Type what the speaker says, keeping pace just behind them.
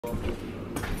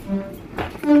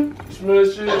Smell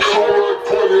shit.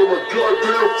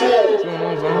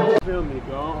 Film me,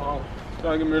 dog.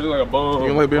 Trying to get me just like a bum. You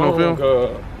don't like being on film?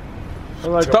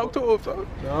 Like talk to him, talk.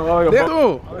 No, like a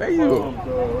bum. There you.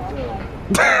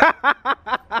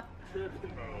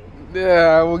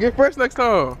 Yeah, we'll get fresh next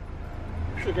time.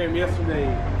 Shit came yesterday.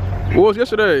 What was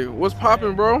yesterday? What's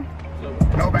popping, bro?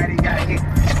 Nobody got hit.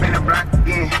 Spin a block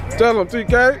again. Tell them,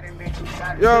 TK.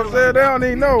 You know what I'm saying? They don't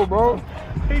even know, bro.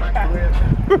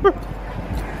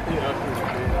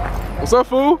 What's up,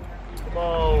 fool? Come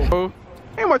on.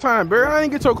 Ain't my time, Barry. I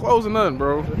didn't get your clothes or nothing,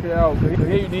 bro. Yeah,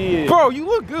 you did. Bro, you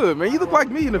look good, man. You look like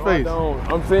me in the face. I don't.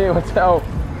 I'm saying what's out.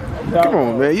 Come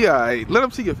on, man. You alright. Let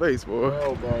them see your face, boy.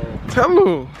 No, bro. Tell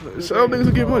them. Show them niggas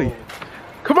to get money.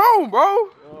 Come on, bro.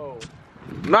 No.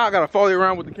 Now I gotta follow you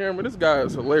around with the camera. This guy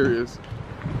is hilarious.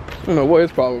 I don't know what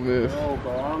his problem is. No,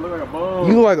 bro. I don't look like a bum.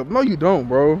 You look like a... No, you don't,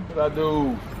 bro. What I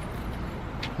do?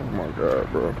 Oh, my God,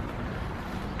 bro.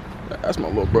 That's my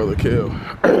little brother, Kel.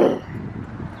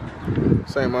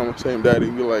 Same mama, same daddy.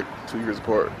 We're like 2 years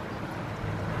apart.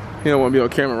 He don't want to be on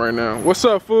camera right now. What's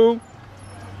up, fool?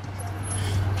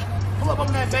 Pull up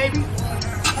on that, baby.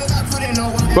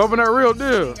 Bumping that real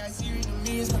deal.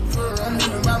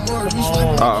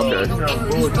 Oh,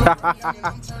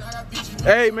 okay.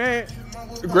 Hey, man.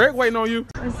 Greg waiting on you.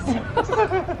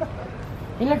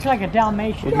 He looks like a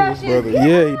Dalmatian. Look at his brother.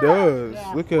 Yeah, he does.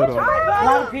 Yeah. Look at him. A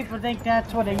lot of people think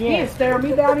that's what he He is. stared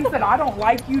me down. He said, "I don't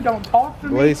like you. Don't talk to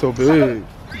me." Boy, he's so big.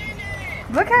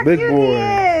 Look how Big cute boy. he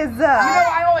is.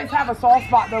 I always have a soft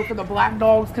spot though for the black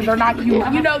dogs because they're not cute.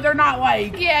 You know, they're not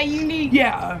like unique.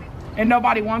 yeah, and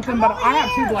nobody wants them. But I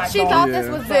have 2 black She dogs. thought this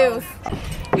was Zeus.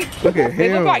 Look at They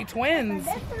him. look like twins.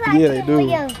 Yeah, they do.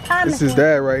 This is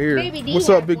dad right here. What's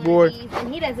up, big boy?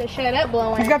 And he doesn't shut up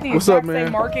blowing. He's got the What's exact up, man?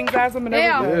 same markings as him and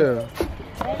Yeah. everything.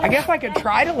 Yeah. I guess I could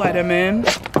try to let him in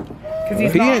because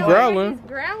he's He not ain't like- growling.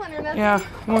 Growling or nothing. Yeah,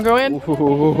 you wanna go in?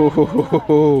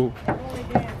 Ooh.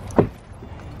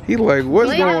 He like,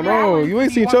 what's going on? You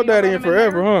ain't seen your daddy in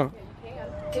forever, huh?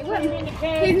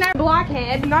 He's not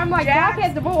blockhead, and I'm like,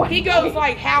 blockhead's the boy. He goes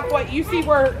like halfway. You see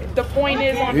where the point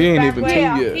is on He his ain't back even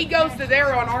leg? 2 yet. He goes to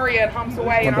there on Aria and humps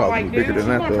away, and I'm probably like, bigger dude, than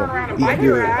you that wanna turn around though. and bite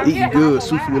your ass? Eating Get good, out the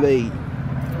Sufi lap. Lade.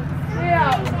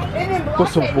 Yeah. And then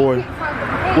What's up, boy?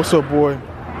 What's up, boy?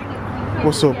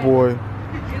 What's up, boy?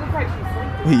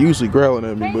 He usually growling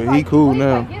at me, but he cool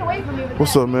now. Get away from me with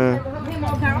What's that. up, man?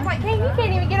 I'm like, hey, he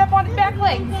can't even get up on his back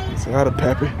legs. Say hi to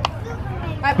Pappy.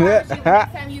 I promise you, the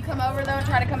next time you come over though and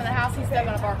try to come in the house, he's still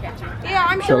gonna bark at you. Yeah,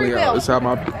 I'm sure Telling he y'all, will. this is how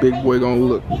my big boy gonna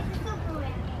look.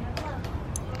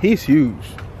 He's huge.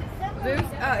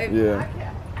 Yeah.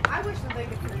 I wish that they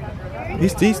could see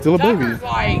that. He's still a baby. Tucker's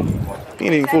like, He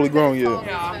ain't even fully grown yet.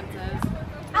 yeah.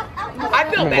 I I'm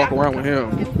feel gonna bad. walk around with him.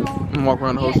 I'm gonna walk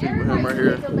around the whole street with him right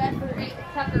here.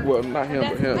 Well, not him,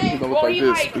 but him. He's gonna look like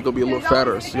this. He's gonna be a little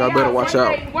fatter, so y'all better watch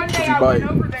out. One Cause day he I bite.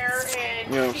 went over there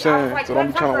and You know what I'm I saying? was like, So don't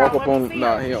be trying to walk up on.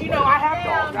 Nah, he don't You know, I bite. have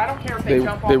dogs. I don't care if they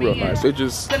jump on They me. real nice. They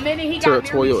just The minute he got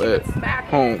territorial near me, she at would smack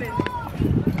him home.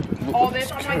 and all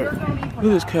this. I'm like, there's no need for Look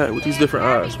at this cat with these different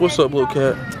eyes. What's up, little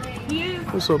cat? He is.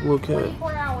 What's up, little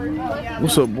cat?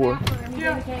 What's up, boy?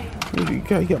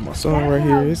 You got my son right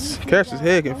here. Cash's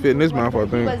head can fit in his mouth, I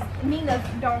think. Was Nina's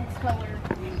dog's color,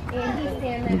 and he's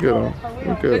standing Look at him.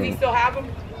 Look at Does he him. still have him?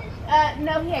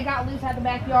 No, he had got loose out the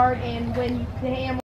backyard, and when the ham